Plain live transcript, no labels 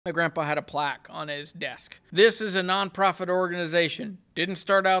My grandpa had a plaque on his desk. This is a non-profit organization. Didn't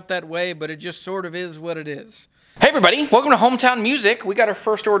start out that way, but it just sort of is what it is. Hey everybody, welcome to Hometown Music. We got our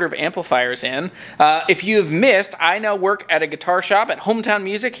first order of amplifiers in. If you have missed, I now work at a guitar shop at Hometown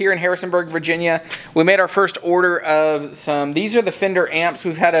Music here in Harrisonburg, Virginia. We made our first order of some, these are the Fender amps.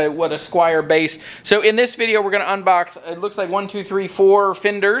 We've had a Squire bass. So in this video, we're gonna unbox, it looks like 4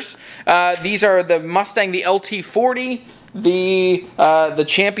 Fenders. These are the Mustang, the LT40, the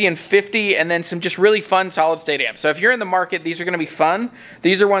Champion 50, and then some just really fun solid state amps. So if you're in the market, these are going to be fun.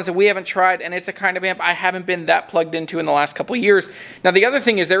 These are ones that we haven't tried, and it's a kind of amp I haven't been that plugged into in the last couple of years. Now the other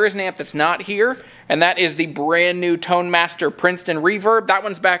thing is there is an amp that's not here, and that is the brand new Tone Master Princeton Reverb. That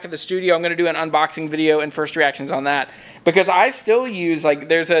one's back at the studio. I'm going to do an unboxing video and first reactions on that, because I still use, like,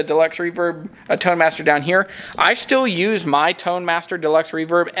 there's a Deluxe Reverb, a Tone Master down here. I still use my Tone Master Deluxe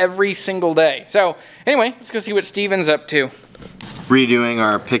Reverb every single day. So anyway, let's go see what Steven's up to. Redoing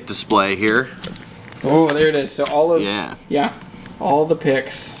our pick display here. Oh, there it is. So all of, yeah, all the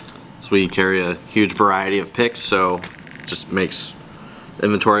picks. So we carry a huge variety of picks, so it just makes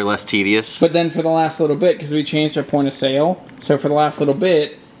inventory less tedious. But then for the last little bit, because we changed our point of sale, so for the last little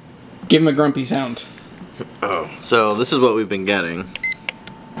bit, give him a grumpy sound. Oh, so this is what we've been getting.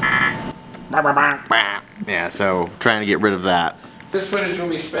 Yeah, so trying to get rid of that. This footage will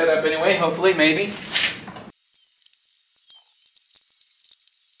be sped up anyway, hopefully, maybe.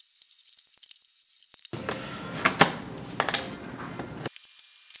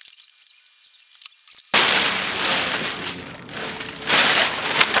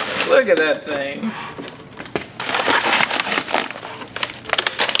 Look at that thing.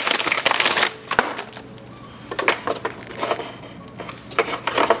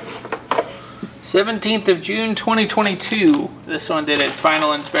 June 17th, 2022. This one did its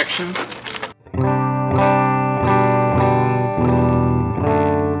final inspection.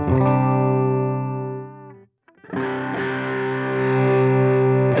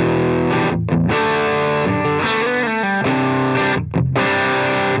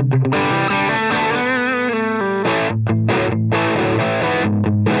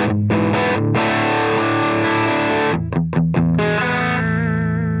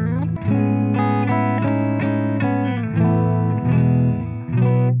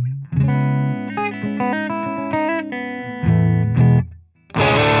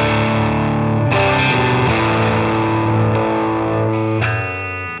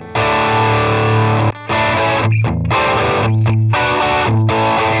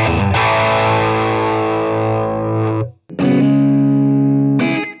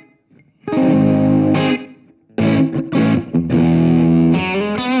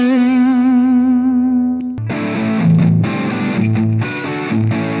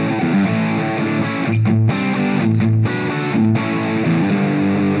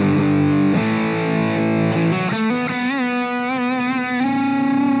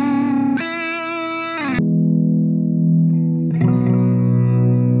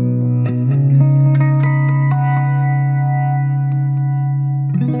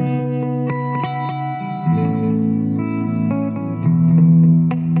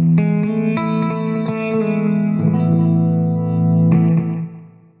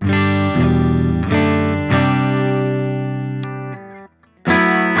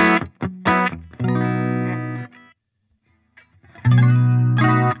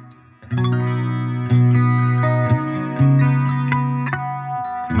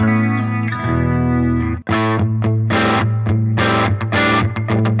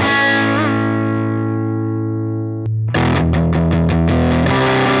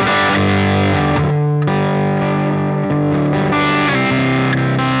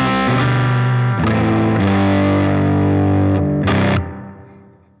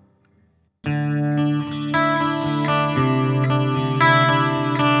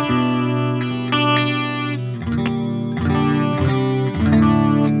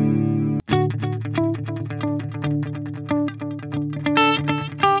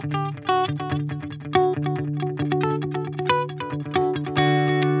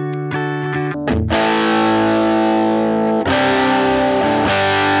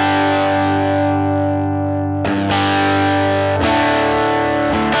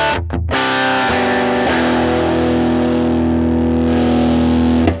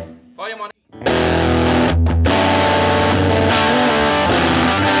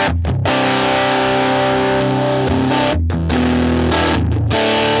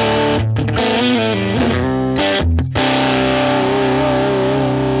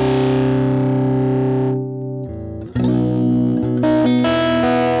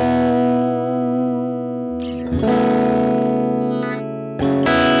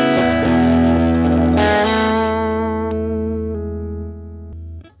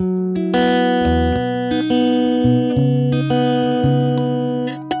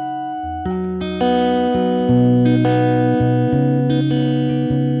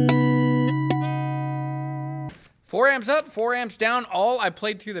 4 amps up, 4 amps down, all I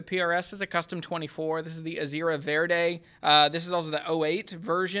played through the PRS is a custom 24. This is the Azira Verde. This is also the 08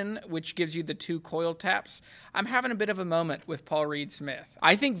 version, which gives you the 2 coil taps. I'm having a bit of a moment with Paul Reed Smith.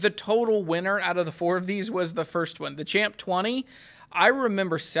 I think the total winner out of the 4 of these was the first one, the Champ 20. I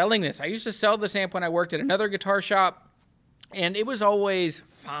remember selling this. I used to sell this amp when I worked at another guitar shop, and it was always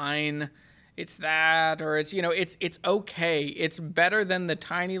fine. It's that, or it's, you know, it's okay. It's better than the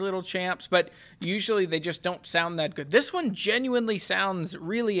tiny little Champs, but usually they just don't sound that good. This one genuinely sounds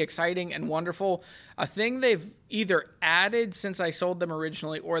really exciting and wonderful. A thing they've either added since I sold them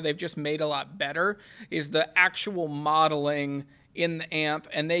originally or they've just made a lot better is the actual modeling in the amp,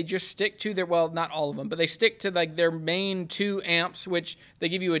 and they just stick to their, well, not all of them, but they stick to like their main 2 amps, which they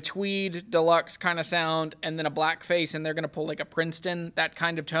give you a tweed deluxe kind of sound and then a black face, and they're going to pull like a Princeton, that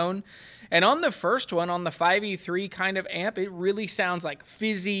kind of tone. And on the first one, on the 5E3 kind of amp, it really sounds like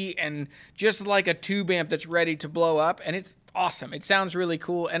fizzy and just like a tube amp that's ready to blow up, and it's awesome. It sounds really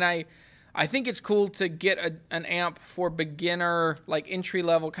cool, and I think it's cool to get an amp for beginner, like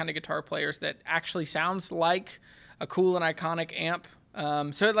entry-level kind of guitar players that actually sounds like a cool and iconic amp.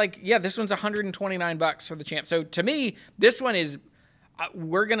 So like, yeah, this one's $129 for the Champ. So to me, this one is,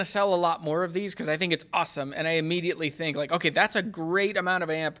 we're going to sell a lot more of these because I think it's awesome. And I immediately think like, okay, that's a great amount of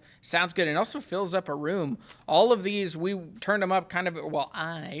amp. Sounds good. And also fills up a room. All of these, we turned them up kind of, well,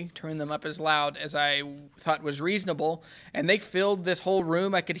 I turned them up as loud as I thought was reasonable. And they filled this whole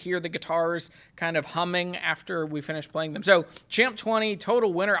room. I could hear the guitars kind of humming after we finished playing them. So Champ 20,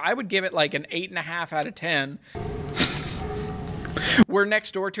 total winner. I would give it like an 8.5 out of 10. We're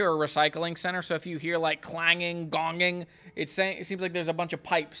next door to a recycling center, so if you hear like clanging, gonging, it seems like there's a bunch of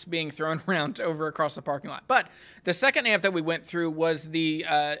pipes being thrown around over across the parking lot. But the second amp that we went through was the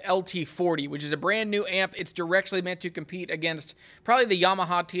LT40, which is a brand new amp. It's directly meant to compete against probably the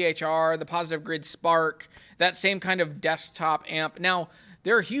Yamaha THR, the Positive Grid Spark, that same kind of desktop amp. Now,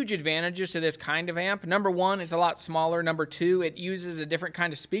 there are huge advantages to this kind of amp. Number one, it's a lot smaller. Number two, it uses a different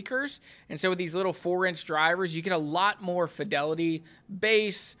kind of speakers. And so with these little 4-inch drivers, you get a lot more fidelity,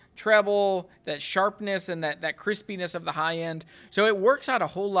 bass, treble, that sharpness, and that crispiness of the high end. So it works out a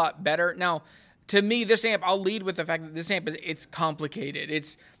whole lot better. Now, to me, this amp, I'll lead with the fact that this amp it's complicated.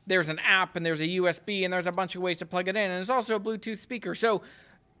 There's an app, and there's a USB, and there's a bunch of ways to plug it in, and there's also a Bluetooth speaker. So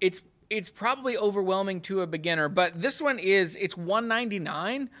it's probably overwhelming to a beginner, but this one it's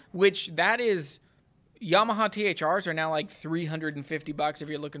 $199, which that is, Yamaha THRs are now like $350 if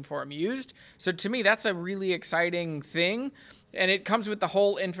you're looking for them used. So to me, that's a really exciting thing. And it comes with the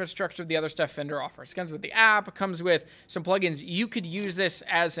whole infrastructure of the other stuff Fender offers. It comes with the app, it comes with some plugins. You could use this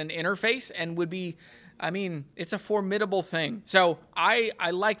as an interface and would be, I mean, it's a formidable thing. So I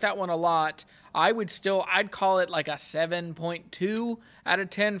like that one a lot. I'd call it like a 7.2 out of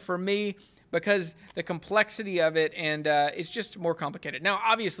 10 for me because the complexity of it, and it's just more complicated. Now,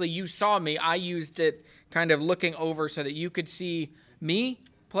 obviously, you saw me. I used it kind of looking over so that you could see me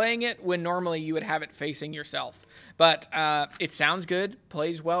playing it when normally you would have it facing yourself. But it sounds good,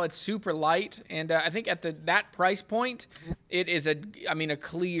 plays well. It's super light, and I think at that price point, it is a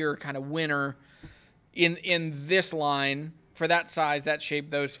clear kind of winner in this line for that size, that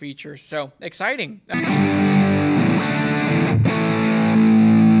shape, those features. So exciting.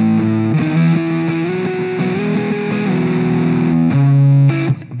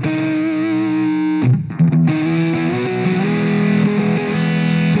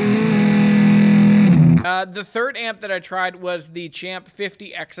 The third amp that I tried was the Champ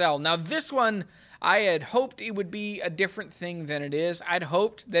 50 XL. Now this one, I had hoped it would be a different thing than it is. I'd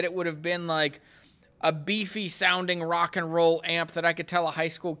hoped that it would have been like a beefy sounding rock and roll amp that I could tell a high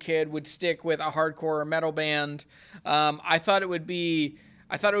school kid would stick with a hardcore or metal band. I thought it would be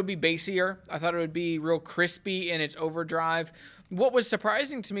bassier. I thought it would be real crispy in its overdrive. What was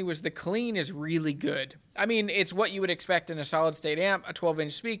surprising to me was the clean is really good. I mean, it's what you would expect in a solid state amp, a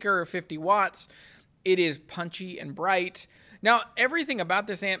 12-inch speaker, 50 watts. It is punchy and bright. Now, everything about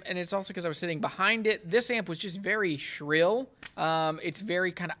this amp, and it's also because I was sitting behind it, this amp was just very shrill. It's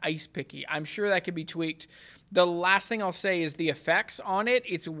very kind of ice picky. I'm sure that could be tweaked. The last thing I'll say is the effects on it.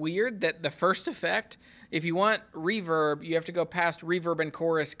 It's weird that the first effect, if you want reverb, you have to go past reverb and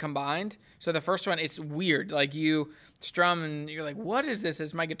chorus combined. So the first one, it's weird. Like you strum and you're like, what is this?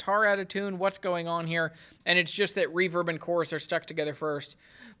 Is my guitar out of tune? What's going on here? And it's just that reverb and chorus are stuck together first.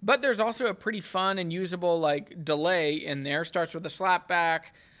 But there's also a pretty fun and usable like delay in there. Starts with a slap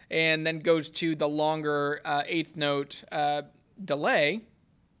back and then goes to the longer eighth note delay.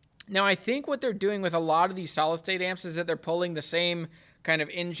 Now, I think what they're doing with a lot of these solid state amps is that they're pulling the same kind of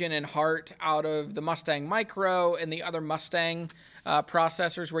engine and heart out of the Mustang Micro and the other Mustang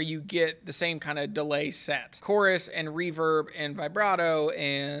processors, where you get the same kind of delay set. Chorus and reverb and vibrato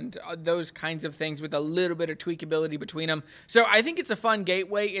and those kinds of things with a little bit of tweakability between them. So I think it's a fun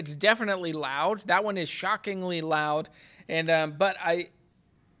gateway. It's definitely loud. That one is shockingly loud. And but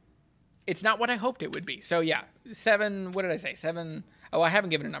it's not what I hoped it would be. So yeah, 7, what did I say? 7. Oh, I haven't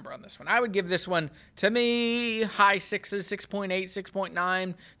given a number on this one. I would give this one, to me, high 6s, 6.8,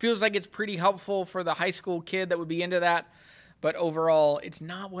 6.9. Feels like it's pretty helpful for the high school kid that would be into that. But overall, it's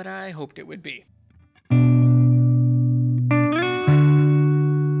not what I hoped it would be.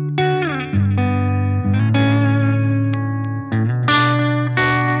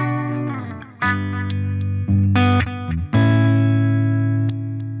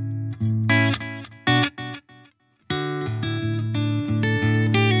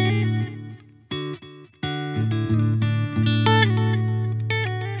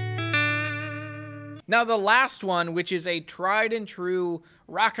 Now, the last one, which is a tried and true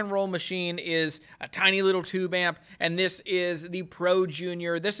rock and roll machine, is a tiny little tube amp, and this is the Pro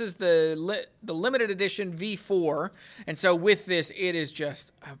Junior. This is the limited edition V4, and so with this, it is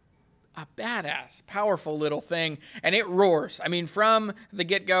just a badass, powerful little thing, and it roars. I mean, from the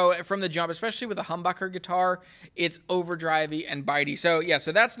get-go, from the jump, especially with a humbucker guitar, it's overdrivey and bitey. So yeah,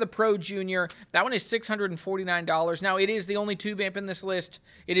 so that's the Pro Junior. That one is $649. Now, it is the only tube amp in this list.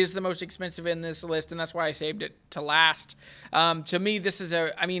 It is the most expensive in this list, and that's why I saved it to last. To me, this is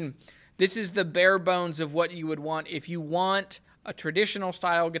this is the bare bones of what you would want if you want a traditional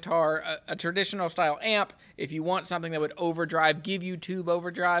style guitar, a traditional style amp. If you want something that would overdrive, give you tube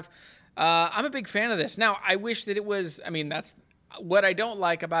overdrive, I'm a big fan of this. Now, I wish that it was, that's what I don't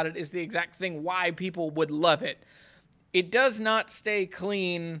like about it, is the exact thing why people would love it. It does not stay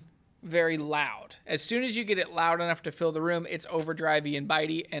clean very loud. As soon as you get it loud enough to fill the room, it's overdrivey and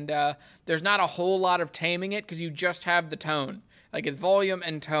bitey, and there's not a whole lot of taming it because you just have the tone. Like, it's volume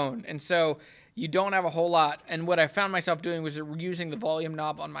and tone, and so you don't have a whole lot. And what I found myself doing was using the volume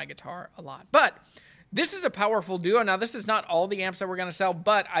knob on my guitar a lot. But this is a powerful duo. Now, this is not all the amps that we're going to sell,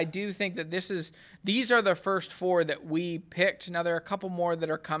 but I do think that these are the first 4 that we picked. Now, there are a couple more that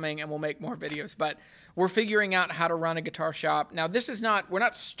are coming, and we'll make more videos, but we're figuring out how to run a guitar shop. Now, we're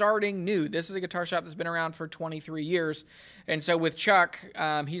not starting new. This is a guitar shop that's been around for 23 years. And so with Chuck,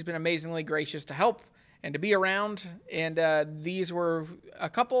 he's been amazingly gracious to help and to be around. And these were a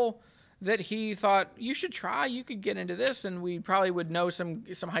couple that he thought, you should try, you could get into this, and we probably would know some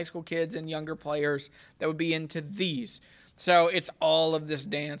high school kids and younger players that would be into these. So it's all of this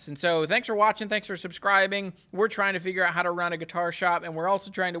dance. And so thanks for watching, thanks for subscribing. We're trying to figure out how to run a guitar shop, and we're also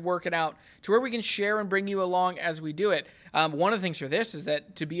trying to work it out to where we can share and bring you along as we do it. One of the things for this is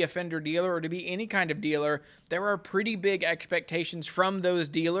that to be a Fender dealer or to be any kind of dealer, there are pretty big expectations from those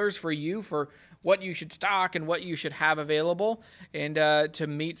dealers for you, for what you should stock and what you should have available, and to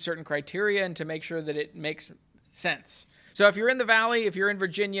meet certain criteria and to make sure that it makes sense. So if you're in the Valley, if you're in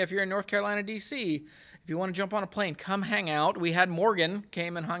Virginia, if you're in North Carolina, D.C., if you want to jump on a plane, come hang out. We had Morgan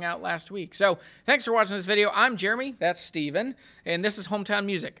came and hung out last week. So thanks for watching this video. I'm Jeremy, that's Steven, and this is Hometown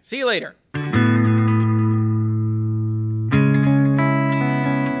Music. See you later.